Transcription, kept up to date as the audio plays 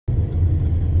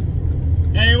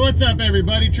Hey, what's up,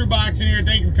 everybody? True Boxing here.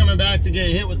 Thank you for coming back to get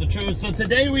hit with the truth. So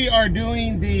today we are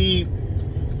doing the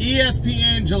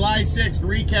ESPN July 6th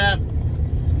recap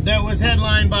that was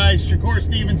headlined by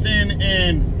Stevenson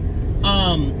and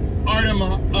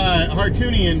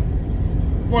Harutyunyan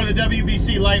for the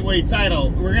WBC lightweight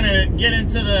title. We're gonna get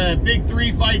into the big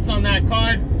three fights on that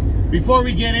card. Before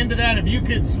we get into that, if you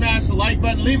could smash the like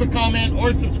button, leave a comment,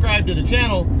 or subscribe to the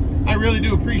channel, I really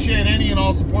do appreciate any and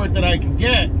all support that I can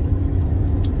get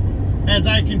as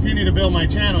I continue to build my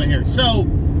channel here. So,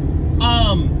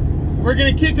 we're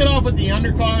going to kick it off with the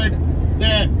undercard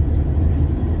that,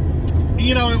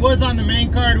 you know, it was on the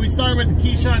main card. We started with the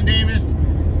Keyshawn Davis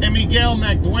and Miguel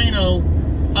McDueno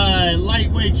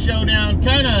lightweight showdown.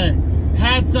 Kind of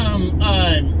had some,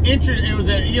 it was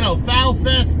a, you know, foul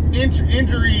fest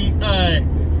injury,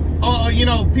 you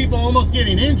know, people almost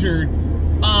getting injured.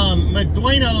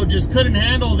 McDueno just couldn't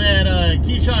handle that.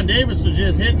 Keyshawn Davis was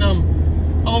just hitting him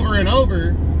over and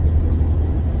over.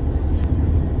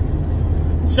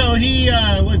 So he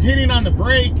was hitting on the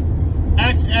break,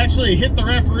 actually hit the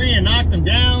referee and knocked him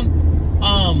down.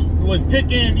 Was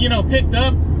picking, you know, picked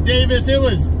up Davis. It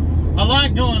was a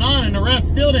lot going on, and the ref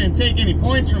still didn't take any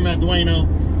points from McDueno.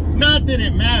 Not that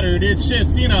it mattered. It's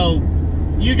just, you know,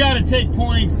 you got to take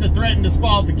points to threaten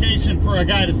disqualification for a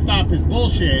guy to stop his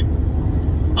bullshit.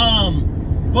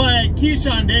 But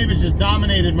Keyshawn Davis just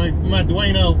dominated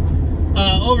McDueno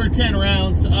over 10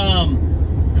 rounds.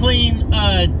 Clean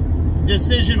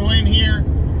decision win here.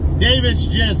 Davis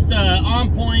just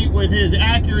on point with his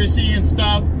accuracy and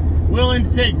stuff, willing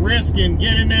to take risk and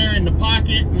get in there in the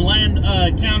pocket and land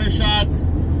counter shots.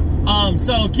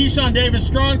 So Keyshawn Davis,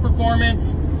 strong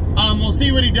performance. We'll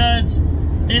see what he does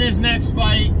in his next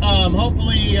fight.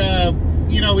 Hopefully,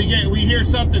 you know, we hear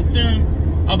something soon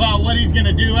about what he's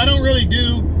gonna do. I don't really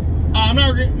do. I'm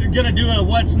not gonna do a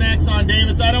what's next on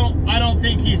Davis. I don't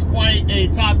think he's quite a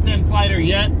top 10 fighter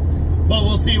yet, but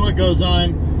we'll see what goes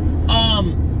on.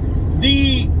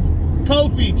 The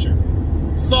co-feature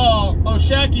saw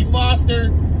O'Shaquie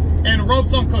Foster and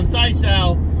Robson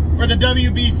Conceicao for the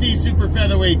WBC super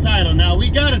featherweight title. Now we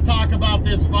got to talk about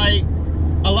this fight.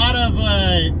 A lot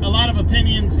of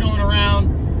opinions going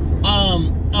around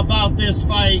about this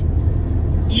fight.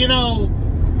 You know,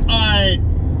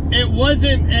 it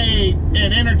wasn't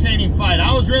an entertaining fight.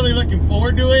 I was really looking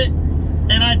forward to it,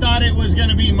 and I thought it was going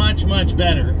to be much, much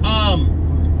better.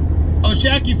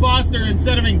 O'Shaquie Foster,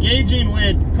 instead of engaging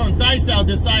with Conceicao,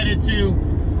 decided to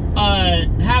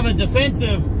have a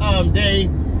defensive day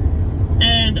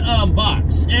and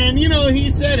box. And, you know, he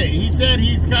said it. He said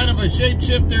he's kind of a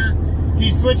shapeshifter.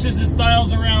 He switches his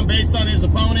styles around based on his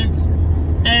opponents.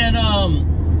 And,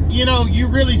 you know, you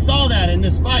really saw that in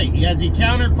this fight as he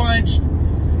counterpunched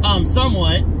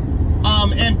somewhat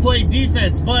and played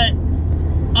defense. But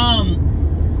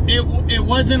it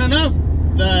wasn't enough.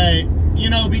 You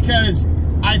know, because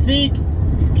I think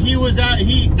he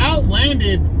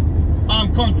outlanded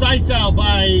Conceicao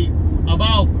by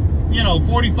about, you know,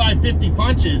 45, 50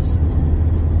 punches.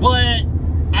 But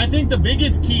I think the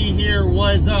biggest key here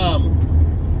was, well,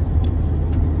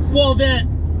 that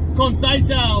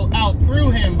Conceicao outthrew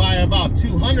him by about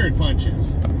 200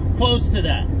 punches, close to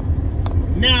that.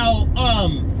 Now,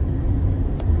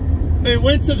 it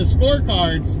went to the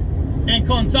scorecards, and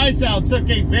Conceicao took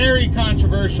a very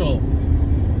controversial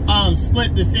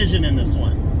split decision in this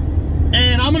one.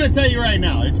 And I'm going to tell you right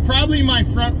now, it's probably my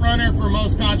front runner for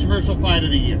most controversial fight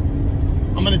of the year.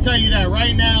 I'm going to tell you that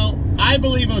right now. I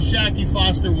believe O'Shaquie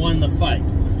Foster won the fight.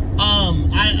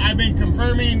 I've been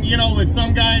confirming, you know, with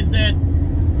some guys that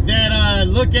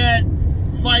look at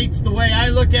fights the way I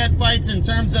look at fights in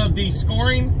terms of the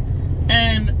scoring,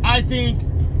 and I think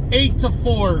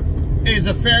 8-4 is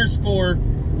a fair score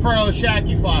for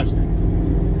O'Shaquie Foster.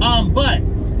 But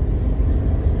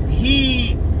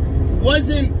he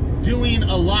wasn't doing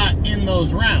a lot in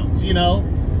those rounds, you know.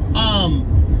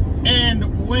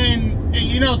 And when,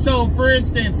 you know, so for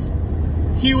instance,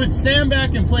 he would stand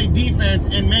back and play defense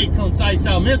and make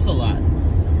Conceicao miss a lot.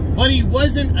 But he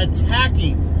wasn't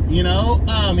attacking, you know.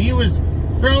 He was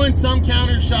throwing some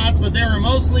counter shots, but they were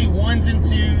mostly 1s and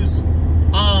 2s,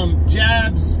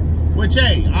 jabs, which,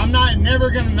 hey, I'm never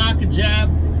going to knock a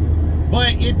jab.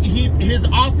 But his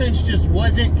offense just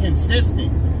wasn't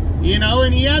consistent, you know,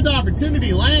 and he had the opportunity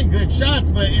to land good shots,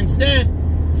 but instead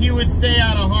he would stay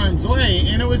out of harm's way.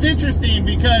 And it was interesting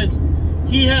because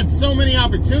he had so many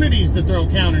opportunities to throw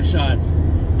counter shots.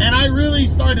 And I really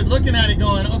started looking at it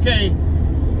going, okay,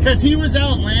 because he was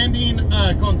outlanding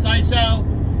Conceicao.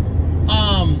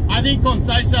 I think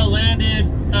Conceicao landed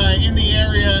in the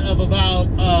area of about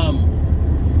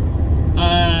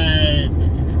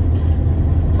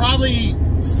probably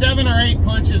 7 or 8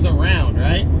 punches around,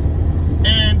 right?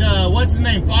 And what's his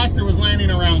name? Foster was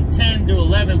landing around 10 to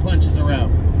 11 punches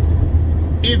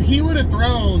around. If he would have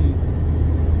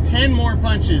thrown 10 more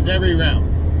punches every round,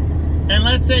 and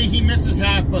let's say he misses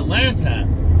half but lands half,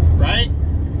 right?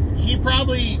 He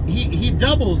probably, he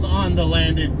doubles on the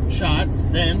landed shots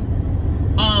then.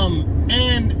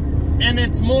 And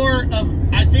it's more of,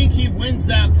 I think he wins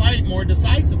that fight more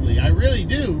decisively. I really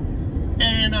do.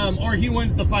 And, or he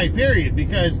wins the fight, period,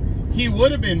 because he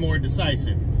would have been more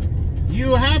decisive.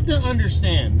 You have to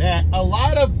understand that a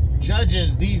lot of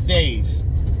judges these days,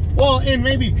 well, and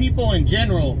maybe people in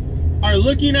general, are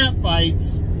looking at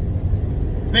fights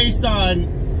based on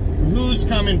who's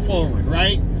coming forward,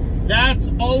 right?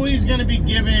 That's always going to be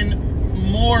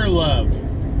given more love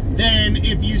than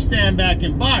if you stand back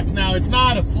and box. Now, it's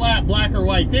not a flat black or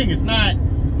white thing. It's not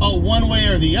a one way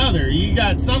or the other. You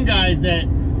got some guys that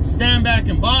stand back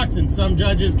and box, and some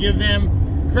judges give them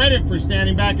credit for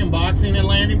standing back and boxing and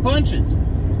landing punches.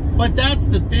 But that's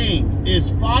the thing, is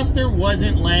Foster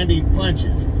wasn't landing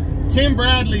punches. Tim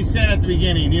Bradley said at the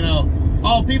beginning, you know,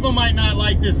 oh, people might not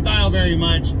like this style very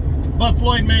much, but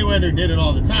Floyd Mayweather did it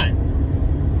all the time.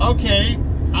 Okay,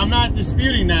 I'm not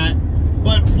disputing that,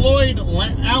 but Floyd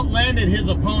outlanded his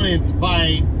opponents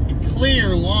by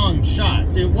clear long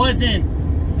shots. It wasn't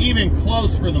even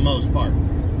close for the most part,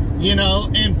 you know,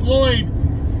 and Floyd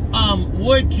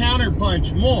would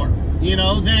counterpunch more, you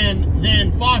know,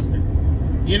 than Foster.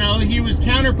 You know, he was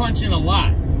counterpunching a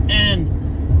lot, and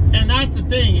that's the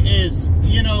thing is,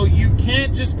 you know, you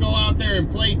can't just go out there and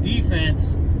play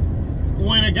defense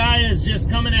when a guy is just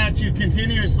coming at you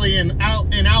continuously and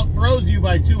out throws you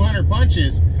by 200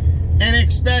 punches and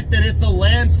expect that it's a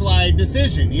landslide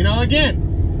decision. You know,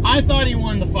 again, I thought he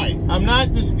won the fight. I'm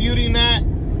not disputing that.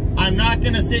 I'm not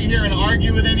going to sit here and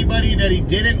argue with anybody that he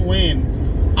didn't win.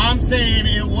 I'm saying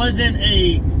it wasn't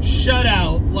a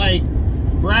shutout like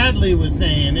Bradley was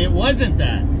saying. It wasn't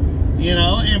that, you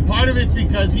know, and part of it's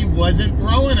because he wasn't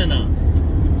throwing enough.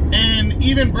 And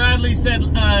even Bradley said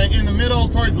in the middle,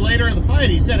 towards later of the fight,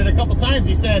 he said it a couple times.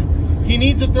 He said he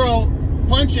needs to throw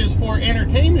punches for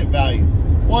entertainment value.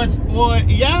 Well,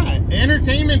 yeah,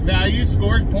 entertainment value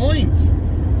scores points.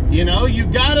 You know, you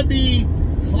got to be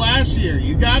flashier.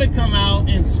 You got to come out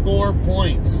and score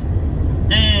points.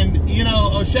 And, you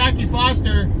know, O'Shaquie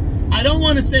Foster, I don't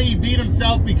want to say he beat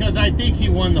himself because I think he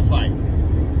won the fight.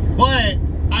 But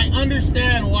I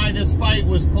understand why this fight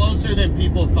was closer than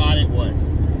people thought it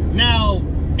was. Now,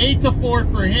 8-4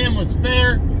 for him was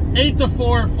fair.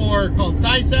 8-4 for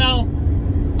Conceição.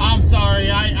 I'm sorry,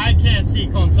 I can't see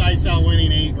Conceição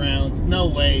winning 8 rounds. No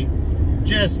way.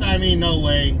 Just, I mean, no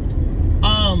way.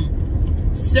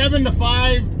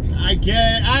 7-5, I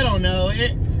don't know.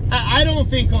 I don't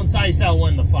think Conceição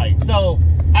won the fight. So,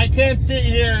 I can't sit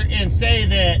here and say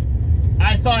that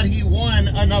I thought he won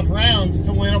enough rounds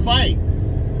to win a fight.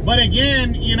 But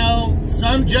again, you know,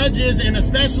 some judges, and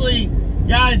especially,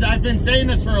 guys, I've been saying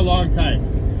this for a long time.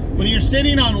 When you're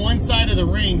sitting on one side of the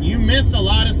ring, you miss a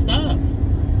lot of stuff,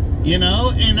 you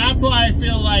know? And that's why I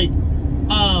feel like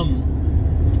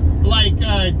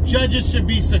judges should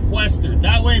be sequestered.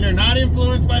 That way they're not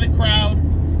influenced by the crowd.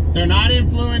 They're not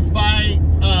influenced by,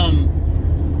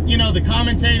 you know, the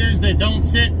commentators that don't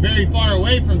sit very far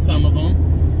away from some of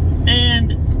them.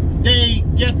 And they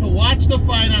get to watch the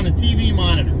fight on a TV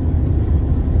monitor,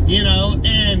 you know,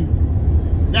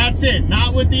 and that's it.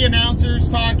 Not with the announcers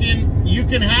talking. You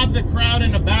can have the crowd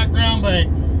in the background, but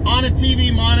on a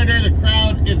TV monitor, the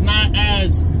crowd is not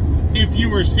as if you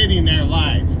were sitting there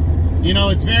live. You know,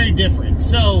 it's very different.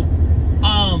 So,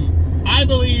 I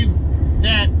believe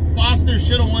that Foster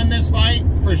should have won this fight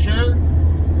for sure,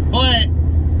 but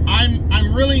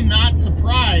I'm really not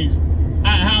surprised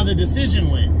at how the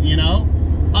decision went, you know?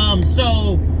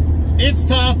 So it's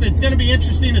tough. It's going to be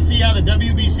interesting to see how the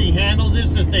WBC handles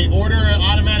this, if they order an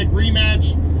automatic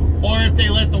rematch or if they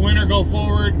let the winner go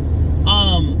forward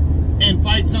and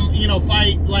fight some, you know,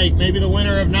 fight like maybe the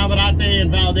winner of Navarrete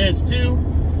and Valdez too.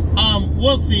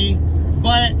 We'll see.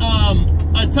 But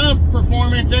a tough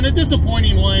performance and a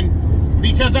disappointing one,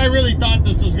 because I really thought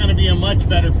this was going to be a much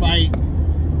better fight.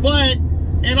 But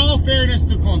in all fairness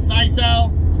to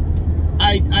Conceição,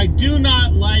 I do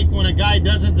not like when a guy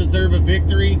doesn't deserve a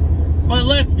victory, but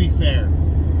let's be fair.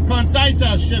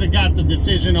 Conceição should have got the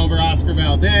decision over Oscar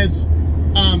Valdez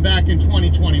back in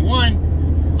 2021.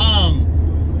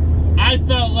 I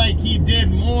felt like he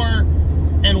did more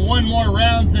and won more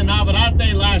rounds than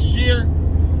Navarrete last year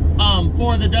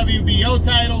for the WBO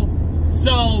title.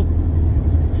 So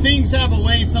things have a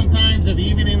way sometimes of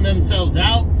evening themselves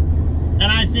out. And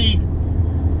I think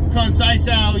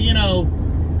Conceição, you know,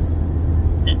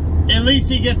 at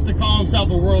least he gets to call himself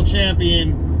a world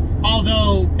champion,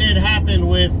 although it happened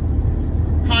with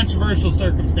controversial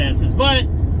circumstances. But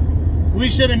we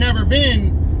should have never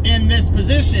been in this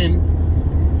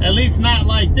position, at least not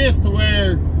like this, to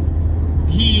where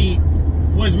he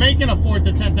was making a 4th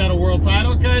attempt at a world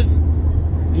title, because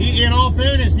he, in all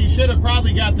fairness, he should have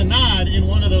probably got the nod in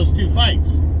one of those 2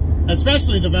 fights,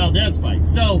 especially the Valdez fight.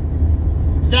 So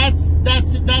that's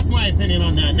my opinion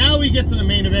on that. Now we get to the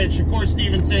main event, Shakur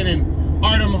Stevenson and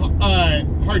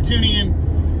Harutyunyan.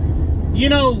 You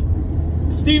know,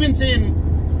 Stevenson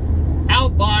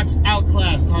outboxed,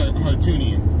 outclassed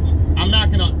Harutyunyan. I'm not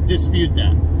gonna dispute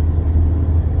that.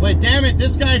 But damn it,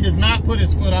 this guy does not put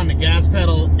his foot on the gas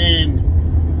pedal, and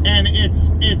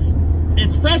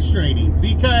it's frustrating,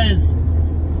 because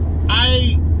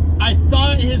I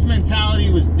thought his mentality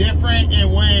was different.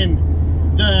 And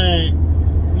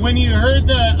when you heard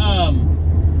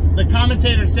the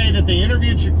commentator say that they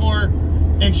interviewed Shakur,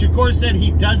 and Shakur said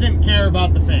he doesn't care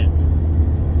about the fans,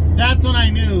 that's when I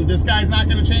knew this guy's not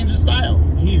going to change his style.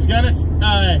 He's going to,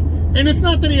 and it's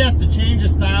not that he has to change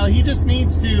his style. He just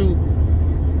needs to,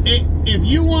 if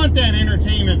you want that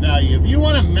entertainment value, if you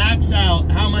want to max out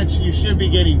how much you should be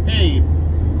getting paid,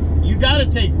 you got to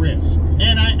take risks.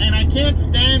 And I can't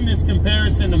stand this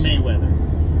comparison to Mayweather,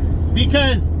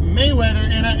 because Mayweather,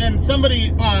 and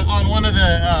somebody on one of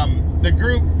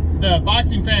the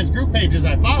boxing fans group pages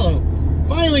I follow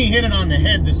finally hit it on the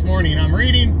head this morning. I'm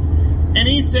reading, and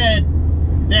he said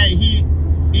that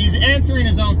he's answering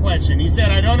his own question. He said,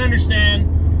 I don't understand,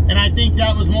 and I think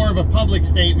that was more of a public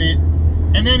statement.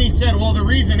 And then he said, well, the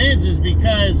reason is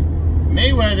because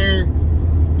Mayweather,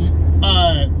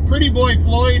 Pretty Boy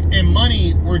Floyd and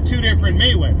Money were 2 different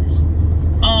Mayweathers.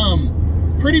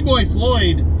 Pretty Boy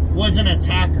Floyd was an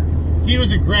attacker. He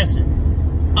was aggressive.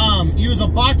 He was a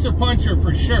boxer puncher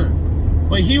for sure,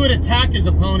 but he would attack his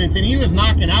opponents, and he was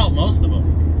knocking out most of them.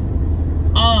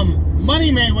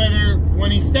 Money Mayweather,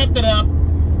 when he stepped it up,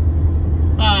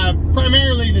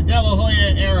 primarily the De La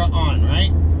Hoya era on,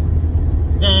 right?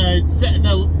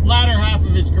 The latter half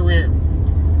of his career,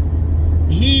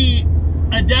 he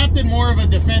adapted more of a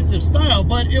defensive style,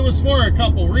 but it was for a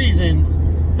couple reasons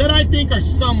that I think are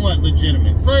somewhat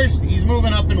legitimate. First, he's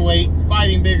moving up in weight,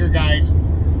 fighting bigger guys,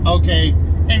 okay,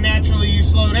 and naturally you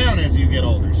slow down as you get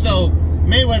older. So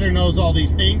Mayweather knows all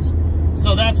these things,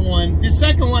 so that's one. The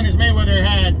second one is Mayweather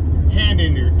had hand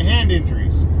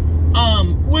injuries,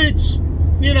 which,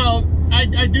 you know,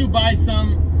 I do buy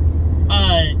some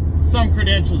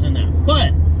credentials in that,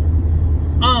 but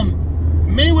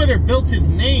Mayweather built his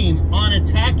name on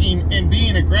attacking and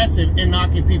being aggressive and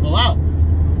knocking people out.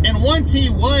 And once he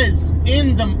was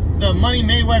in the Money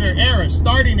Mayweather era,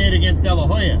 starting it against De La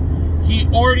Hoya, he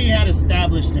already had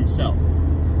established himself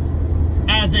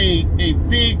as a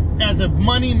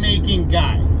money-making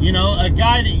guy. You know, a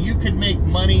guy that you could make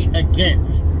money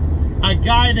against. A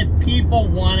guy that people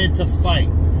wanted to fight.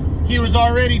 He was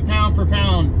already pound for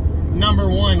pound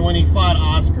 #1 when he fought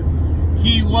Oscar.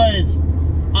 He was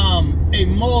a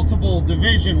multiple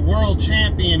division world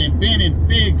champion and been in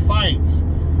big fights.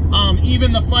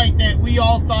 Even the fight that we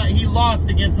all thought he lost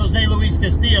against Jose Luis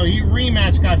Castillo, he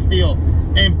rematched Castillo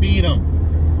and beat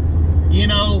him. You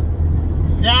know,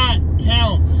 that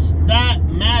counts. That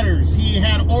matters. He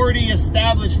had already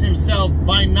established himself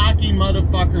by knocking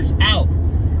motherfuckers out.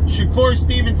 Shakur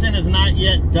Stevenson has not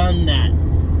yet done that.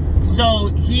 So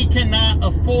he cannot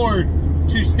afford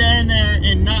to stand there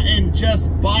and just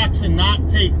box and not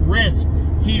take risks.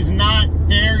 He's not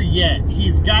there yet.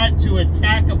 He's got to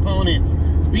attack opponents,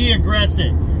 be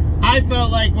aggressive. I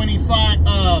felt like when he fought,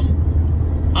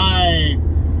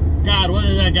 God, what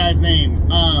is that guy's name?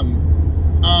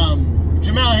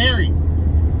 Jamal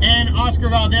Herring and Oscar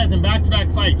Valdez in back-to-back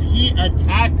fights, he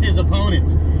attacked his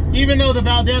opponents. Even though the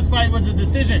Valdez fight was a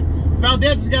decision,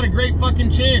 Valdez has got a great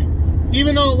fucking chin.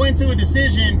 Even though it went to a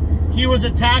decision, he was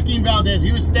attacking Valdez.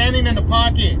 He was standing in the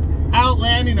pocket,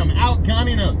 outlanding him,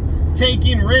 outgunning him,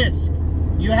 taking risks.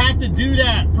 You have to do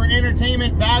that for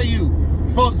entertainment value,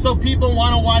 so people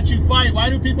want to watch you fight. Why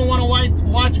do people want to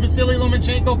watch Vasily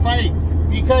Lomachenko fight?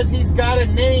 Because he's got a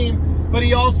name, but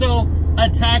he also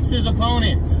attacks his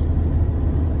opponents.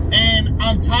 And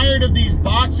I'm tired of these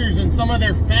boxers and some of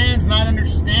their fans not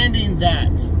understanding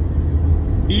that.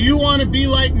 You want to be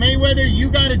like Mayweather, you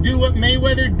got to do what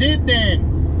Mayweather did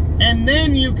then. And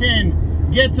then you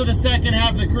can get to the second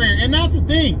half of the career. And that's the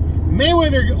thing.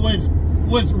 Mayweather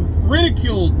was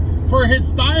ridiculed for his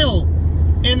style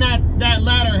in that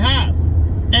latter half.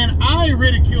 And I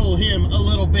ridicule him a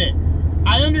little bit.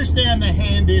 I understand the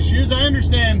hand issues. I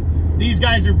understand these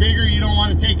guys are bigger. You don't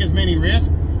want to take as many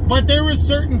risks. But there were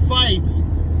certain fights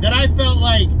that I felt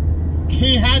like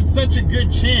he had such a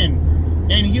good chin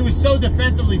and he was so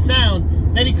defensively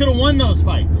sound that he could have won those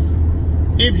fights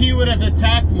if he would have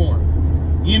attacked more.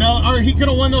 You know, or he could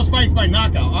have won those fights by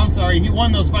knockout. I'm sorry, he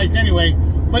won those fights anyway,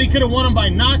 but he could have won them by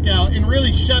knockout and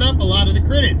really shut up a lot of the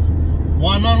critics.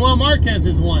 Juan Manuel Marquez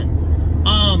is one.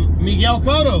 Miguel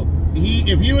Cotto,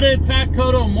 if he would have attacked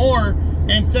Cotto more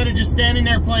instead of just standing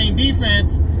there playing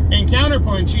defense and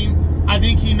counterpunching, I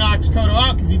think he knocks Cotto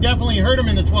out because he definitely hurt him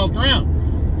in the 12th round.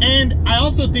 And I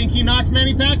also think he knocks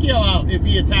Manny Pacquiao out if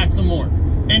he attacks him more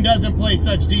and doesn't play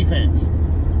such defense.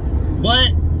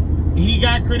 But he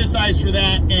got criticized for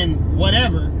that and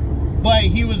whatever, but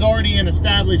he was already an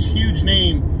established huge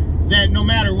name that no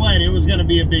matter what, it was going to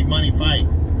be a big money fight.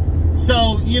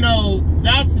 So, you know,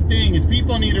 that's the thing, is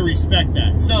people need to respect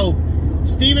that. So,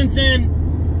 Stevenson,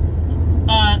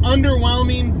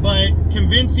 underwhelming but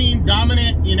convincing,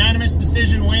 dominant, unanimous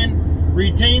decision win,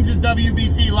 retains his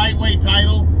WBC lightweight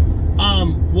title.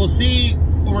 We'll see.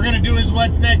 We're going to do his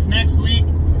what's next week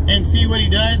and see what he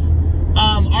does.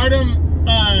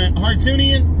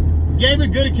 Harutyunyan gave a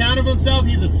good account of himself.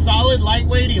 He's a solid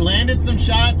lightweight. He landed some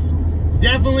shots.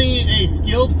 Definitely a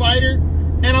skilled fighter.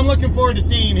 And I'm looking forward to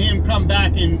seeing him come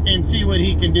back and see what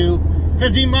he can do,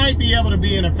 because he might be able to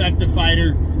be an effective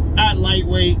fighter at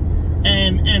lightweight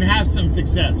and have some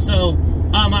success. So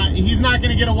he's not going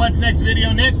to get a what's next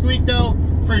video next week, though.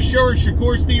 For sure,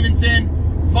 Shakur Stevenson,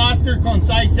 Foster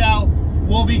Conceição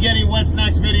will be getting what's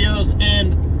next videos,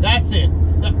 and that's it.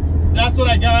 That's what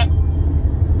I got.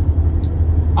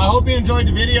 I hope you enjoyed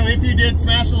the video. If you did,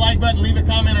 smash the like button, leave a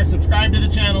comment, or subscribe to the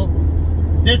channel.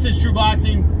 This is True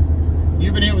Boxing.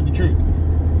 You've been here with the truth.